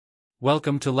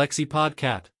Welcome to Lexi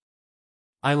Podcast.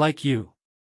 I like you.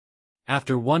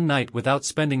 After one night without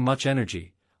spending much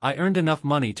energy, I earned enough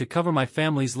money to cover my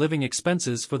family's living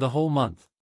expenses for the whole month.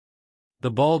 The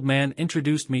bald man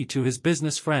introduced me to his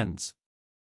business friends.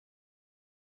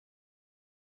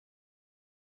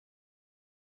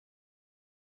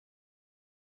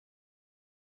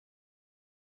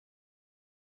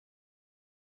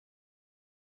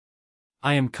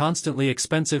 I am constantly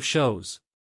expensive shows.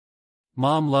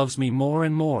 Mom loves me more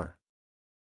and more.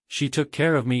 She took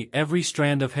care of me every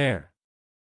strand of hair.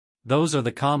 Those are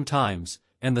the calm times,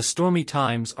 and the stormy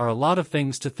times are a lot of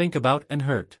things to think about and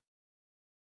hurt.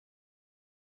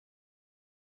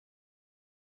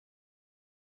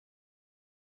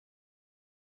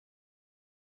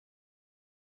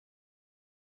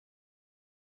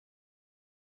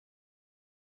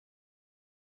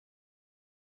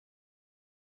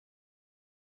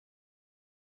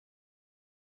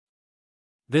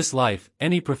 This life,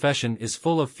 any profession, is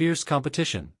full of fierce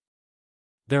competition.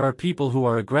 There are people who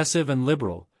are aggressive and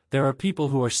liberal, there are people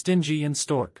who are stingy and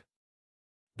stork.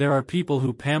 There are people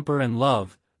who pamper and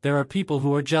love, there are people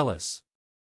who are jealous.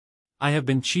 I have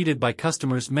been cheated by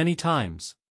customers many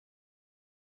times.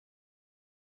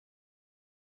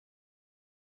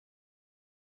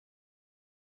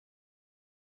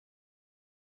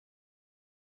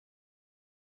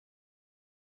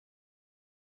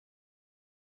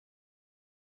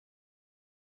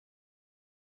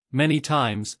 Many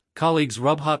times, colleagues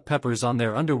rub hot peppers on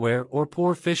their underwear or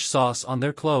pour fish sauce on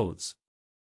their clothes.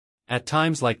 At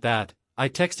times like that, I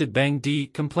texted Bang D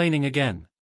complaining again.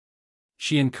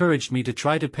 She encouraged me to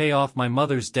try to pay off my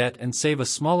mother's debt and save a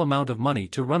small amount of money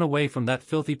to run away from that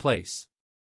filthy place.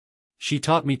 She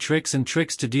taught me tricks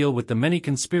to deal with the many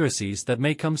conspiracies that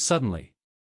may come suddenly.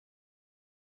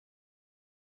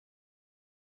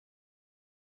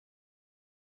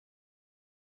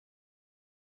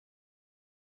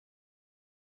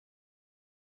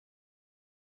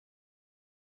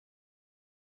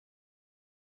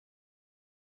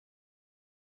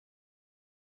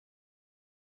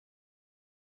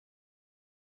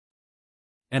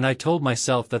 And I told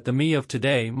myself that the me of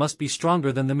today must be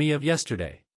stronger than the me of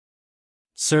yesterday.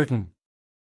 Certain.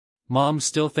 Mom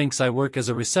still thinks I work as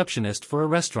a receptionist for a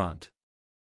restaurant.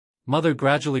 Mother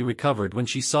gradually recovered when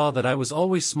she saw that I was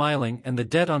always smiling and the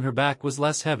debt on her back was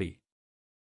less heavy.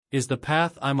 Is the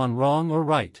path I'm on wrong or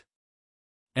right?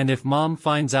 And if Mom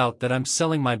finds out that I'm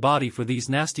selling my body for these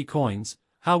nasty coins,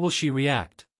 how will she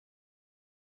react?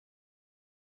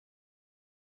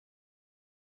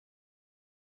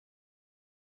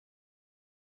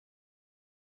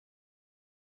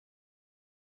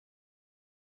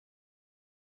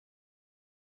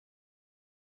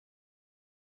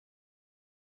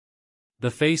 The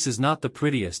face is not the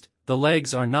prettiest, the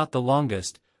legs are not the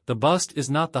longest, the bust is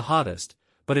not the hottest,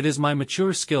 but it is my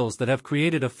mature skills that have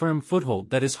created a firm foothold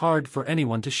that is hard for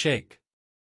anyone to shake.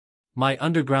 My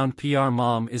underground PR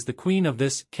mom is the queen of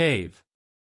this cave.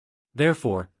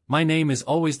 Therefore, my name is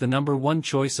always the number one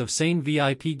choice of sane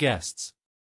VIP guests.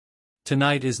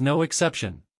 Tonight is no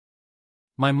exception.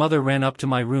 My mother ran up to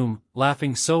my room,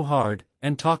 laughing so hard,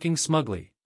 and talking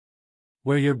smugly.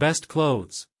 Wear your best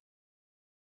clothes.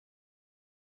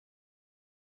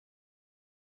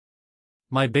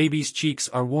 My baby's cheeks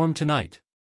are warm tonight.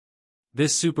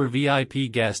 This super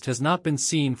VIP guest has not been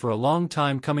seen for a long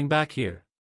time coming back here.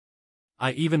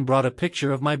 I even brought a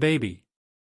picture of my baby.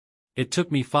 It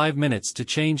took me 5 minutes to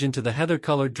change into the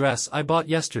heather-colored dress I bought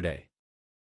yesterday.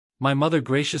 My mother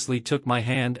graciously took my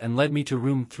hand and led me to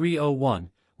room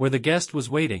 301, where the guest was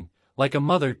waiting, like a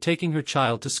mother taking her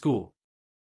child to school.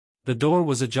 The door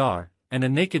was ajar, and a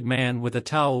naked man with a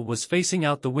towel was facing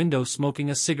out the window smoking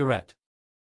a cigarette.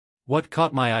 What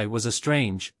caught my eye was a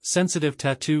strange, sensitive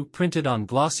tattoo printed on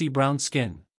glossy brown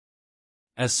skin.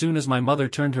 As soon as my mother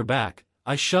turned her back,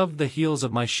 I shoved the heels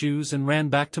of my shoes and ran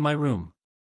back to my room.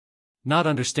 Not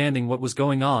understanding what was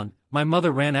going on, my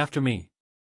mother ran after me.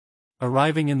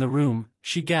 Arriving in the room,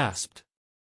 she gasped.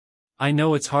 I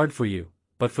know it's hard for you,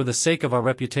 but for the sake of our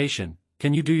reputation,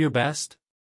 can you do your best?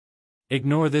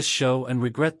 Ignore this show and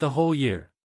regret the whole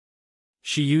year.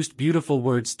 She used beautiful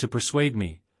words to persuade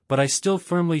me, but I still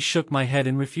firmly shook my head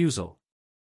in refusal.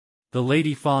 The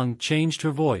Lady Fong changed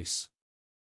her voice.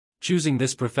 Choosing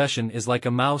this profession is like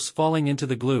a mouse falling into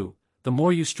the glue, the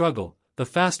more you struggle, the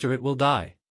faster it will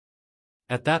die.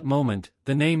 At that moment,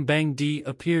 the name Bang D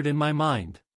appeared in my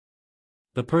mind.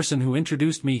 The person who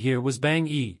introduced me here was Bang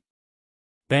E.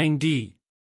 Bang D.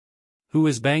 Who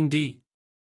is Bang D?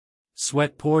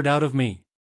 Sweat poured out of me.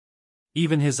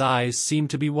 Even his eyes seemed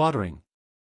to be watering.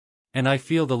 And I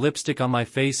feel the lipstick on my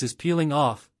face is peeling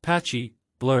off, patchy,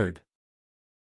 blurred.